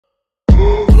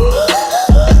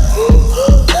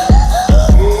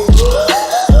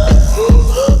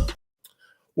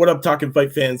What up, Talking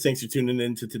Fight fans? Thanks for tuning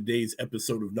in to today's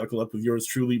episode of Knuckle Up with yours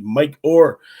truly, Mike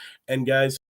Orr. And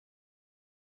guys,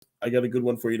 I got a good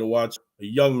one for you to watch. A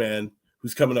young man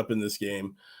who's coming up in this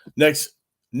game. Next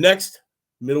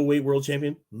middleweight world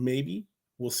champion, maybe.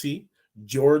 We'll see.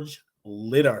 George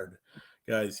Liddard.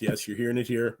 Guys, yes, you're hearing it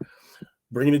here.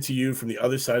 Bringing it to you from the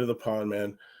other side of the pond,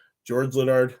 man. George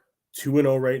Liddard,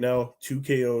 2-0 right now, 2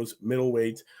 KOs,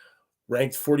 middleweight,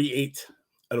 ranked 48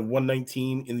 out of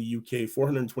 119 in the UK,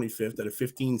 425th out of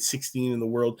 1516 in the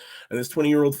world. And this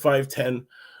 20-year-old 5'10",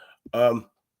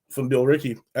 from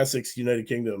Billericay, Essex, United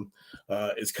Kingdom,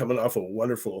 is coming off a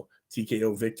wonderful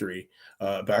TKO victory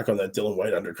back on that Dylan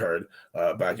White undercard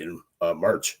back in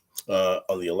March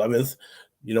on the 11th.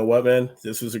 You know what, man?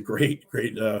 This was a great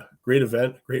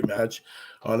event, great match.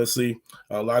 Honestly,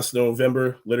 last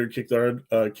November, Liddard kicked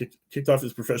off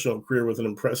his professional career with an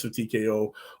impressive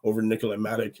TKO over Nikolai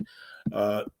Matic.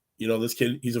 This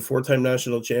kid, he's a 4-time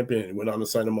national champion. He went on to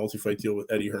sign a multi-fight deal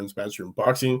with Eddie Hearn's Matchroom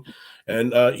Boxing,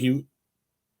 and he,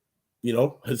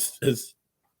 has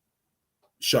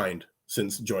shined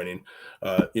since joining,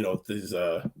 these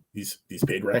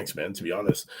paid ranks, man. To be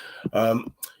honest,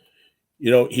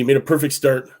 he made a perfect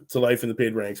start to life in the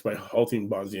paid ranks by halting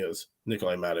Bosnia's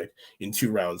Nikolai Matic in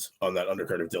 2 rounds on that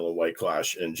undercard of Dylan White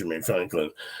clash and Jermaine Franklin.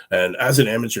 And as an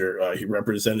amateur, he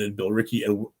represented Billericay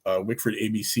and Wickford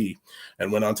ABC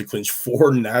and went on to clinch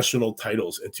 4 national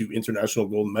titles and 2 international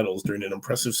gold medals during an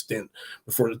impressive stint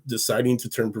before deciding to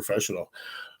turn professional.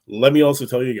 Let me also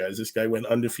tell you guys, this guy went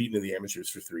undefeated in the amateurs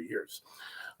for 3 years.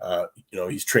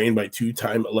 He's trained by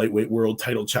 2-time lightweight world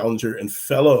title challenger and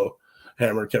fellow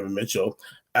hammer Kevin Mitchell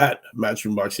at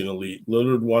Matchroom Boxing Elite.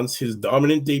 Liddard wants his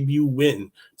dominant debut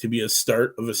win to be a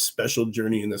start of a special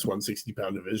journey in this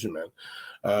 160-pound division, man.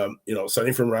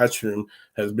 Signing from Matchroom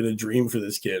has been a dream for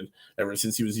this kid ever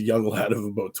since he was a young lad of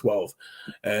about 12.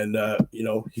 And,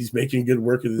 he's making good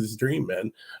work of his dream,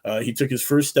 man. He took his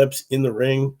first steps in the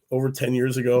ring over 10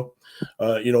 years ago,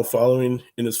 following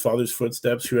in his father's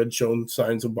footsteps, who had shown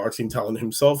signs of boxing talent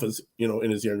himself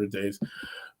in his younger days.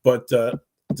 But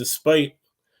despite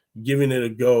giving it a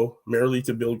go merely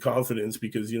to build confidence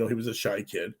because, he was a shy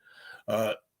kid,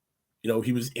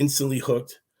 he was instantly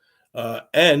hooked.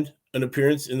 And an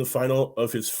appearance in the final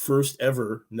of his first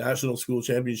ever national school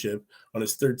championship on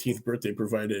his 13th birthday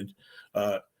provided,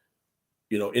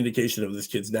 indication of this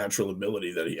kid's natural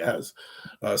ability that he has.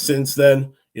 Since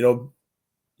then, the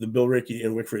Billericay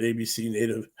and Wickford ABC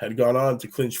native had gone on to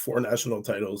clinch 4 national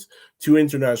titles, 2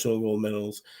 international gold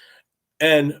medals,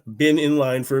 and been in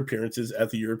line for appearances at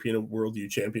the European and World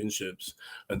Youth Championships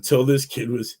until this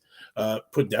kid was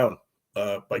put down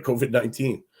by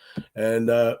COVID-19.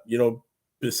 And,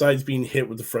 besides being hit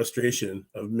with the frustration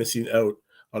of missing out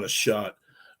on a shot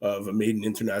of a maiden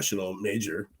international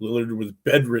major, Liddard was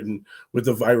bedridden with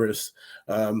the virus,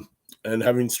 and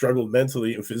having struggled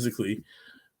mentally and physically,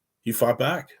 he fought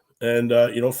back and,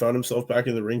 found himself back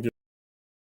in the ring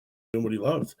doing what he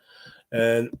loved.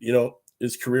 And,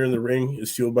 his career in the ring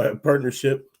is fueled by a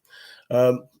partnership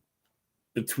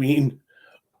between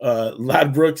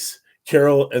Ladbrokes,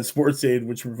 Carroll, and SportsAid,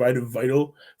 which provided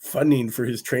vital funding for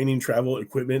his training, travel,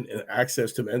 equipment, and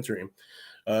access to mentoring.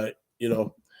 A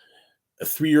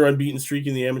 3-year unbeaten streak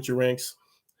in the amateur ranks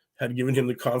had given him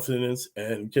the confidence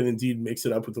and can indeed mix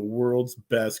it up with the world's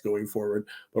best going forward.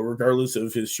 But regardless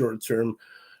of his short-term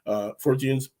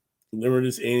fortunes, Liddard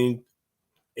is aiming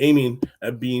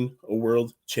at being a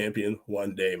world champion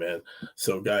one day, man.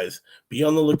 So guys, be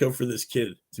on the lookout for this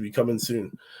kid to be coming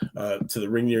soon to the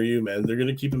ring near you, man. They're going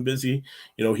to keep him busy.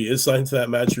 He is signed to that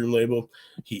Matchroom label.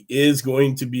 He is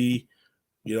going to be,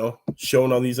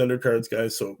 shown on these undercards,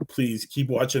 guys. So please keep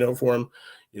watching out for him.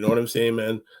 You know what I'm saying,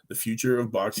 man? The future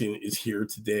of boxing is here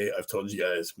today. I've told you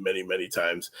guys many, many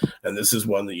times. And this is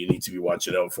one that you need to be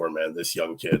watching out for, man. This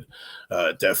young kid.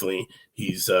 Definitely,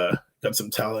 he's got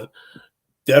some talent.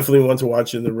 Definitely one to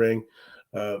watch in the ring.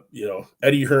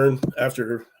 Eddie Hearn,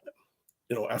 after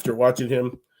watching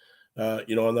him,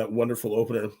 on that wonderful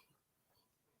opener,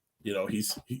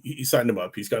 he signed him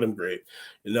up. He's got him great.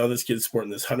 And now this kid's sporting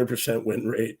this 100% win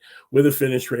rate with a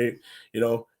finish rate.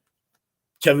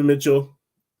 Kevin Mitchell,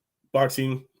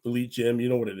 Boxing Elite Gym, you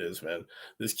know what it is, man.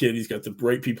 This kid, he's got the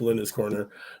right people in his corner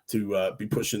to be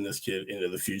pushing this kid into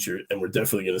the future, and we're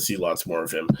definitely going to see lots more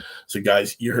of him. So,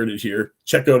 guys, you heard it here.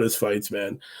 Check out his fights,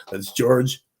 man. That's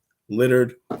George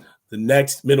Liddard, the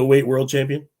next middleweight world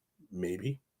champion.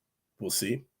 Maybe. We'll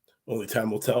see. Only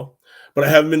time will tell. But I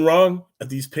haven't been wrong at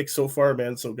these picks so far,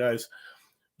 man. So, guys,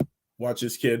 watch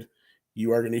this kid.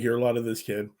 You are going to hear a lot of this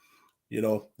kid.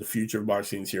 the future of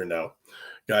boxing is here now.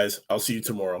 Guys, I'll see you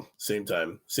tomorrow. Same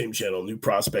time, same channel, new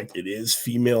prospect. It is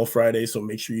Female Friday, so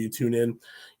make sure you tune in.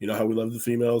 You know how we love the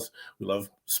females. We love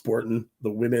sporting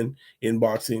the women in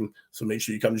boxing. So make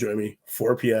sure you come join me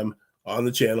 4 p.m. on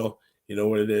the channel. You know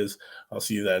what it is. I'll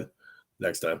see you then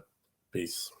next time.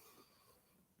 Peace.